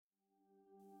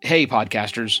Hey,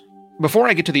 podcasters. Before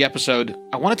I get to the episode,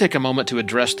 I want to take a moment to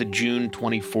address the June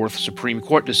 24th Supreme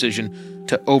Court decision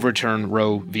to overturn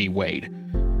Roe v. Wade.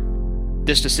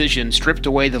 This decision stripped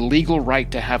away the legal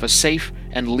right to have a safe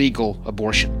and legal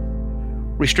abortion.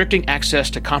 Restricting access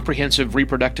to comprehensive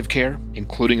reproductive care,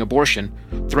 including abortion,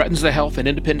 threatens the health and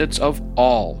independence of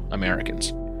all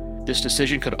Americans. This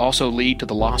decision could also lead to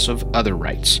the loss of other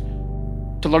rights.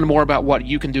 To learn more about what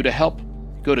you can do to help,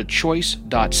 go to choice.crd.co.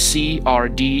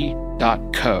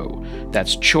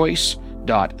 That's choice.crd.co.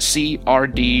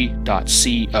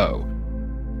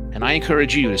 And I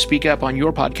encourage you to speak up on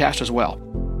your podcast as well.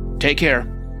 Take care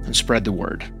and spread the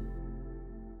word.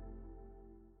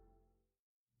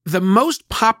 The most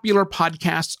popular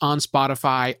podcasts on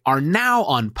Spotify are now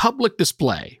on public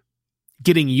display.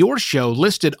 Getting your show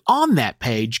listed on that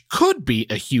page could be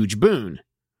a huge boon.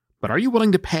 But are you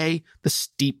willing to pay the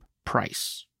steep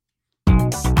price?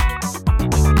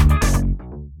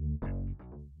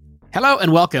 Hello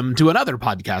and welcome to another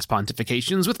Podcast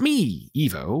Pontifications with me,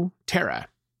 Evo Terra.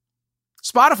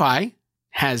 Spotify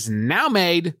has now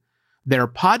made their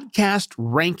podcast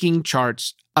ranking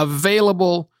charts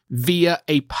available via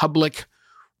a public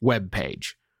web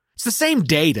page. It's the same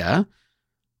data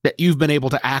that you've been able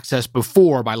to access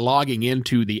before by logging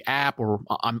into the app or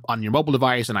on your mobile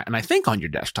device, and I think on your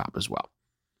desktop as well.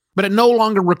 But it no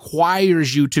longer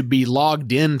requires you to be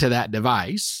logged into that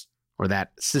device or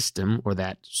that system or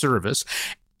that service.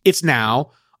 It's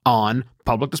now on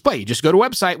public display. You just go to a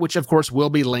website, which of course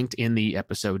will be linked in the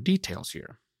episode details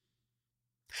here.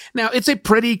 Now, it's a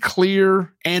pretty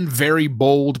clear and very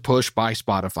bold push by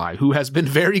Spotify, who has been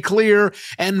very clear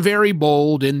and very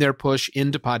bold in their push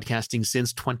into podcasting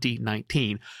since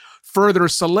 2019, further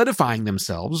solidifying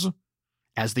themselves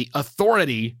as the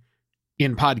authority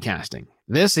in podcasting.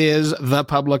 This is the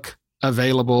public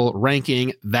available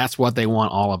ranking. That's what they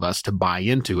want all of us to buy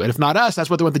into. And if not us,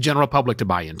 that's what they want the general public to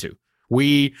buy into.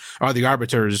 We are the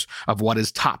arbiters of what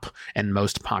is top and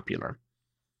most popular.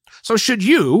 So should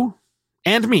you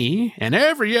and me and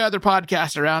every other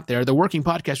podcaster out there, the working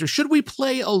podcaster, should we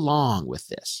play along with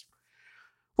this?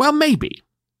 Well, maybe.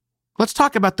 Let's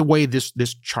talk about the way this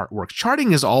chart works.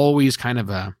 Charting is always kind of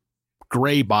a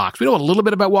gray box. We know a little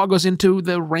bit about what goes into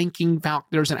the ranking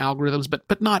factors and algorithms,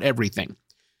 but not everything.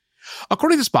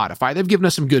 According to Spotify, they've given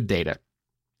us some good data,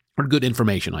 or good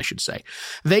information, I should say.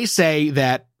 They say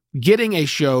that getting a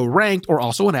show ranked, or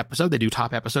also an episode, they do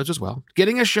top episodes as well,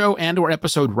 getting a show and or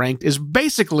episode ranked is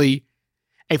basically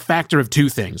a factor of two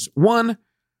things. One,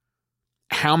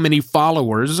 how many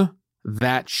followers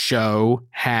that show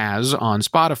has on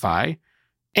Spotify.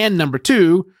 And number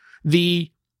two, the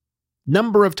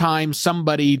number of times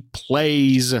somebody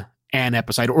plays an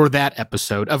episode or that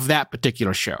episode of that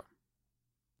particular show.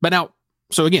 But now,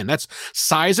 so again, that's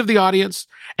size of the audience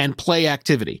and play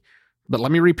activity. But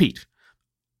let me repeat,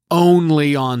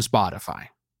 only on Spotify.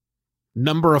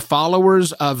 Number of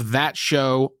followers of that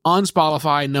show on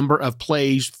Spotify, number of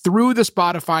plays through the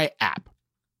Spotify app.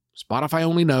 Spotify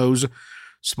only knows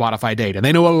Spotify data.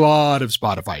 They know a lot of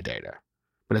Spotify data,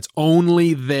 but it's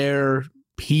only their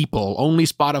people, only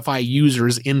Spotify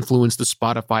users influence the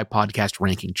Spotify podcast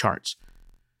ranking charts.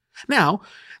 Now,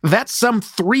 that's some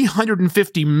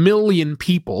 350 million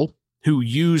people who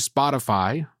use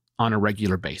Spotify on a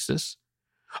regular basis.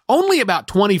 Only about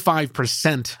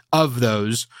 25% of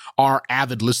those are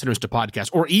avid listeners to podcasts,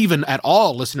 or even at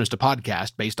all listeners to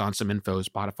podcasts, based on some info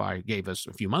Spotify gave us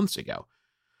a few months ago.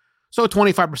 So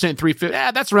 25%, 350,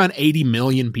 that's around 80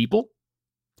 million people.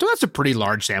 So that's a pretty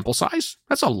large sample size.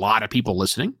 That's a lot of people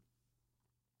listening.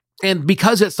 And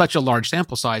because it's such a large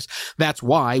sample size, that's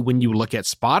why when you look at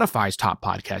Spotify's top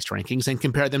podcast rankings and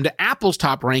compare them to Apple's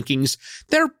top rankings,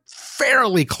 they're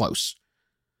fairly close.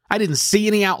 I didn't see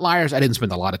any outliers. I didn't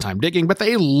spend a lot of time digging, but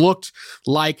they looked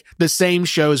like the same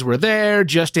shows were there,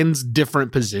 just in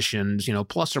different positions,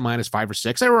 plus or minus 5 or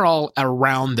 6. They were all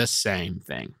around the same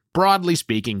thing. Broadly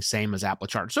speaking, same as Apple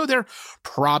charts. So they're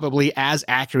probably as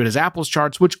accurate as Apple's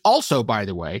charts, which also, by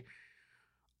the way,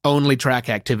 only track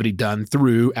activity done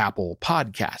through Apple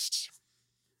Podcasts.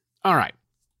 All right.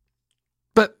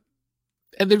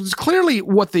 And there's clearly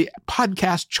what the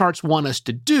podcast charts want us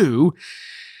to do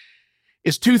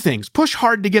is two things. Push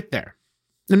hard to get there.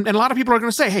 And a lot of people are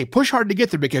going to say, hey, push hard to get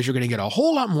there because you're going to get a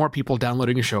whole lot more people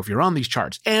downloading a show if you're on these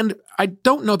charts. And I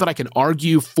don't know that I can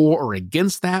argue for or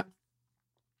against that,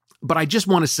 but I just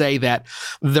want to say that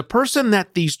the person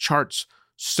that these charts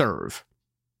serve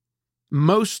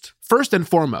first and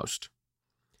foremost,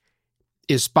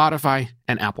 is Spotify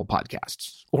and Apple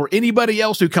Podcasts, or anybody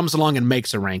else who comes along and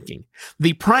makes a ranking.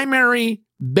 The primary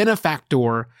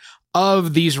benefactor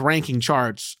of these ranking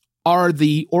charts are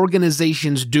the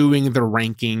organizations doing the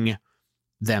ranking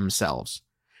themselves.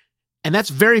 And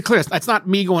that's very clear. That's not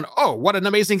me going, oh, what an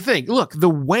amazing thing. Look, the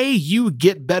way you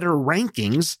get better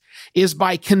rankings is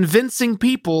by convincing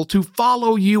people to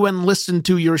follow you and listen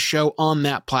to your show on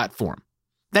that platform.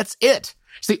 That's it.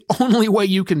 It's the only way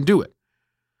you can do it.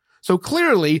 So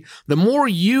clearly, the more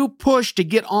you push to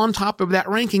get on top of that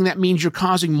ranking, that means you're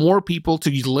causing more people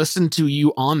to listen to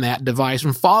you on that device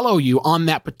and follow you on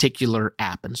that particular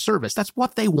app and service. That's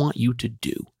what they want you to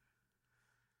do.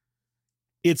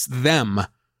 It's them.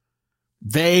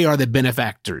 They are the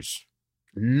benefactors,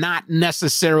 not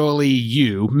necessarily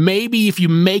you. Maybe if you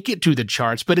make it to the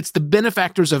charts, but it's the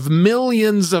benefactors of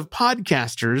millions of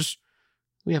podcasters.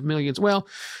 We have millions, well,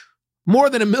 more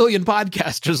than 1 million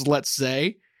podcasters, let's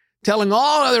say, telling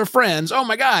all of their friends, oh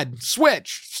my God,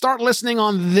 switch, start listening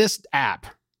on this app.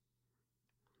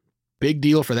 Big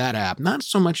deal for that app. Not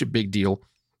so much a big deal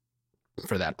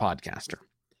for that podcaster.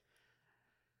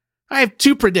 I have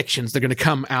 2 predictions that are going to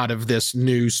come out of this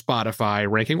new Spotify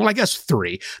ranking. Well, I guess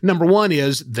 3. Number 1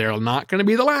 is they're not going to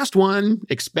be the last one.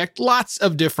 Expect lots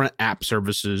of different app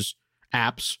services,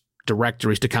 apps,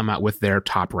 directories to come out with their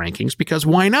top rankings, because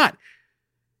why not?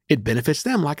 It benefits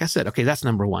them, like I said. Okay, that's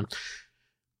number 1.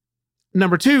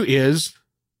 Number 2 is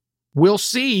we'll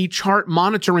see chart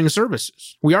monitoring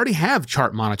services. We already have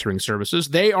chart monitoring services.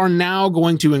 They are now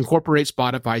going to incorporate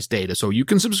Spotify's data. So you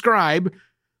can subscribe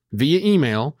via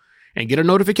email and get a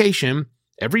notification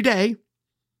every day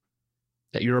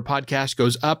that your podcast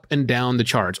goes up and down the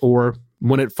charts, or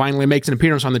when it finally makes an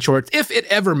appearance on the charts, if it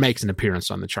ever makes an appearance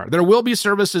on the chart. There will be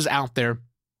services out there.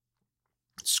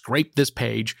 Scrape this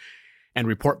page and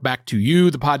report back to you,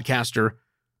 the podcaster,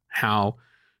 how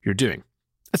you're doing.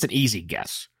 That's an easy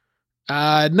guess.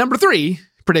 Number 3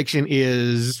 prediction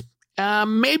is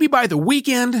maybe by the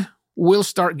weekend, we'll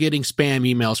start getting spam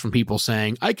emails from people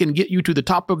saying, I can get you to the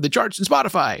top of the charts in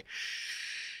Spotify.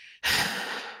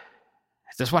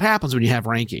 That's what happens when you have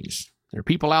rankings. There are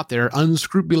people out there,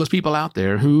 unscrupulous people out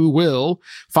there, who will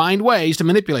find ways to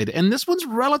manipulate it. And this one's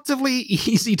relatively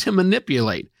easy to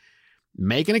manipulate.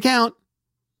 Make an account,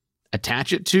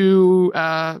 attach it to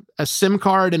a SIM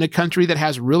card in a country that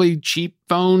has really cheap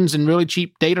phones and really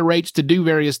cheap data rates to do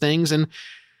various things. And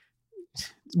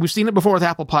we've seen it before with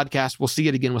Apple Podcasts. We'll see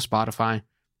it again with Spotify.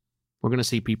 We're going to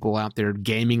see people out there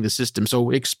gaming the system.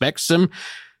 So expect some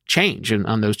change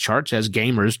on those charts as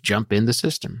gamers jump in the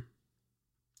system.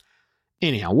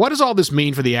 Anyhow, what does all this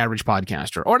mean for the average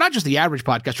podcaster? Or not just the average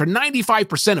podcaster,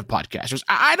 95% of podcasters.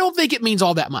 I don't think it means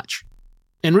all that much,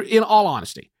 in all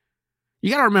honesty.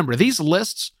 You got to remember, these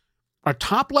lists are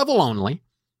top level only,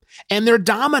 and they're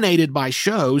dominated by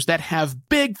shows that have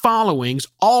big followings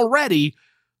already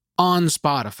on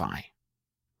Spotify.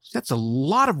 That's a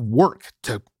lot of work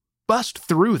to bust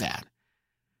through that.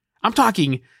 I'm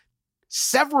talking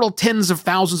several tens of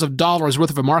thousands of dollars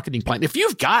worth of a marketing plan. If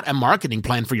you've got a marketing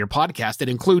plan for your podcast that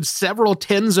includes several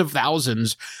tens of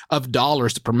thousands of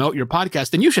dollars to promote your podcast,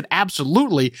 then you should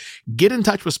absolutely get in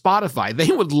touch with Spotify. They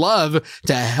would love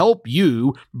to help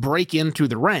you break into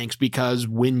the ranks, because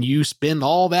when you spend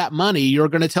all that money, you're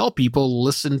going to tell people,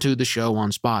 listen to the show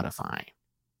on Spotify.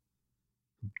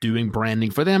 Doing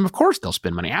branding for them, of course they'll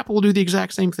spend money. Apple will do the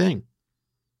exact same thing.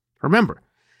 Remember,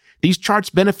 these charts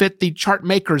benefit the chart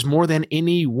makers more than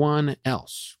anyone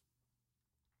else.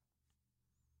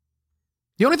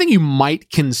 The only thing you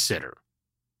might consider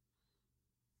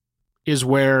is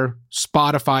where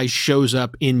Spotify shows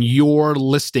up in your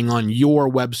listing on your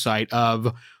website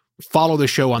of follow the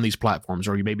show on these platforms,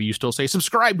 or maybe you still say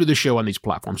subscribe to the show on these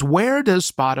platforms. Where does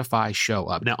Spotify show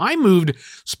up? Now, I moved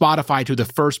Spotify to the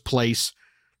first place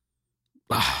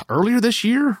earlier this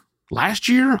year. Last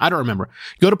year? I don't remember.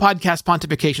 Go to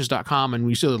podcastpontifications.com and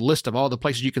you see the list of all the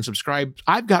places you can subscribe.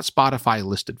 I've got Spotify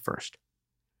listed first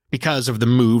because of the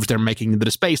moves they're making into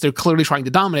the space. They're clearly trying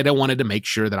to dominate. I wanted to make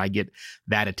sure that I get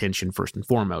that attention first and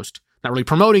foremost. Not really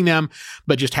promoting them,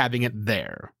 but just having it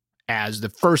there as the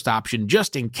first option,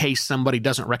 just in case somebody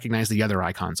doesn't recognize the other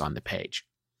icons on the page.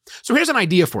 So here's an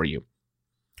idea for you.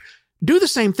 Do the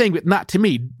same thing, but not to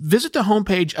me. Visit the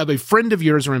homepage of a friend of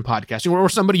yours or in podcasting, or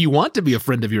somebody you want to be a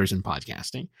friend of yours in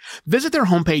podcasting. Visit their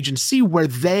homepage and see where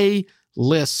they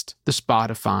list the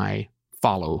Spotify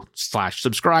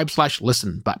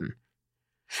follow/subscribe/listen button.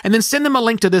 And then send them a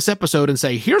link to this episode and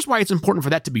say, here's why it's important for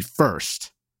that to be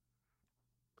first.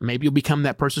 Maybe you'll become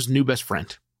that person's new best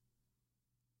friend.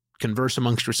 Converse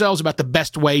amongst yourselves about the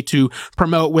best way to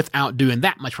promote without doing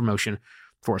that much promotion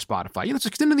for Spotify. It's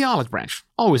extending the olive branch.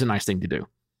 Always a nice thing to do.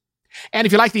 And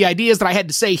if you like the ideas that I had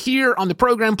to say here on the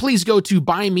program, please go to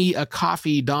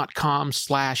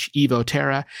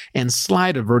buymeacoffee.com/evoterra and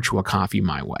slide a virtual coffee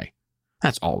my way.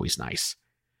 That's always nice.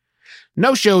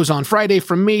 No shows on Friday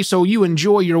from me, so you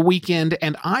enjoy your weekend,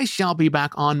 and I shall be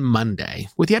back on Monday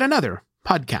with yet another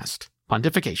podcast,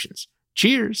 Pontifications.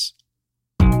 Cheers.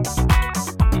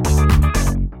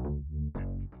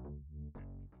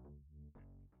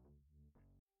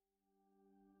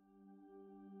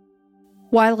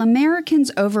 While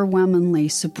Americans overwhelmingly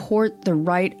support the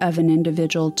right of an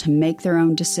individual to make their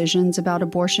own decisions about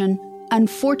abortion,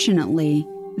 unfortunately,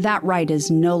 that right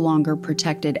is no longer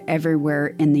protected everywhere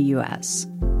in the U.S.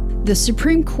 The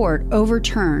Supreme Court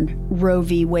overturned Roe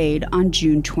v. Wade on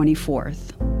June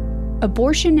 24th.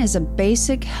 Abortion is a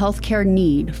basic healthcare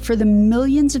need for the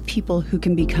millions of people who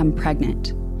can become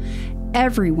pregnant.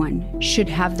 Everyone should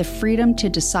have the freedom to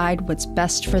decide what's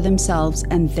best for themselves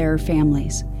and their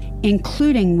families,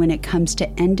 including when it comes to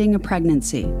ending a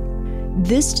pregnancy.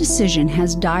 This decision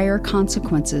has dire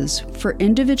consequences for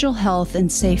individual health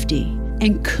and safety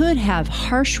and could have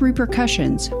harsh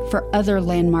repercussions for other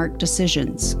landmark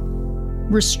decisions.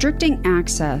 Restricting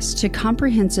access to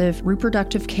comprehensive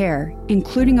reproductive care,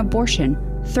 including abortion,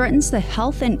 threatens the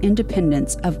health and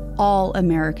independence of all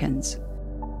Americans.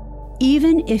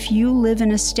 Even if you live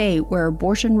in a state where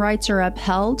abortion rights are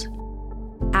upheld,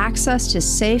 access to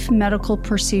safe medical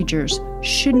procedures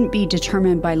shouldn't be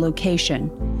determined by location,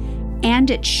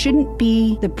 and it shouldn't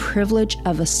be the privilege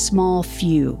of a small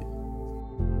few.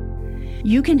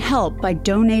 You can help by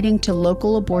donating to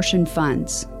local abortion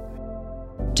funds.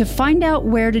 To find out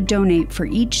where to donate for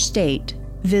each state,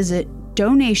 visit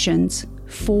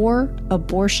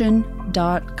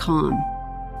donationsforabortion.com.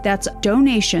 That's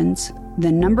donations,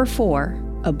 the number 4,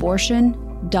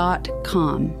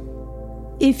 abortion.com.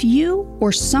 If you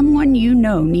or someone you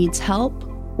know needs help,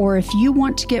 or if you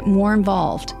want to get more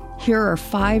involved, here are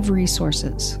 5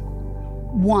 resources.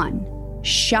 1.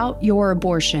 Shout Your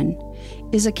Abortion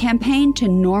is a campaign to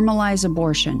normalize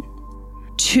abortion.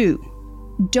 2.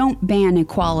 Don't Ban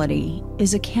Equality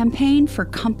is a campaign for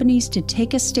companies to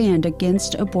take a stand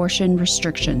against abortion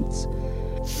restrictions.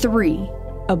 3.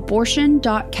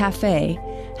 Abortion.cafe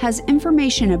has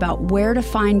information about where to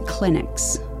find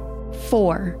clinics.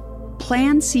 4.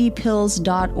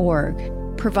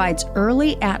 PlanCpills.org provides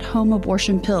early at-home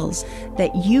abortion pills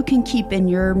that you can keep in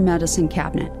your medicine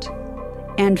cabinet.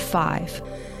 And 5.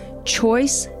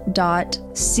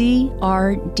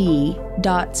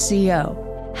 Choice.crd.co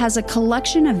has a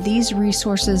collection of these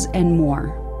resources and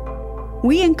more.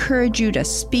 We encourage you to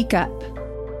speak up,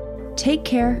 take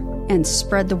care, and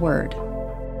spread the word.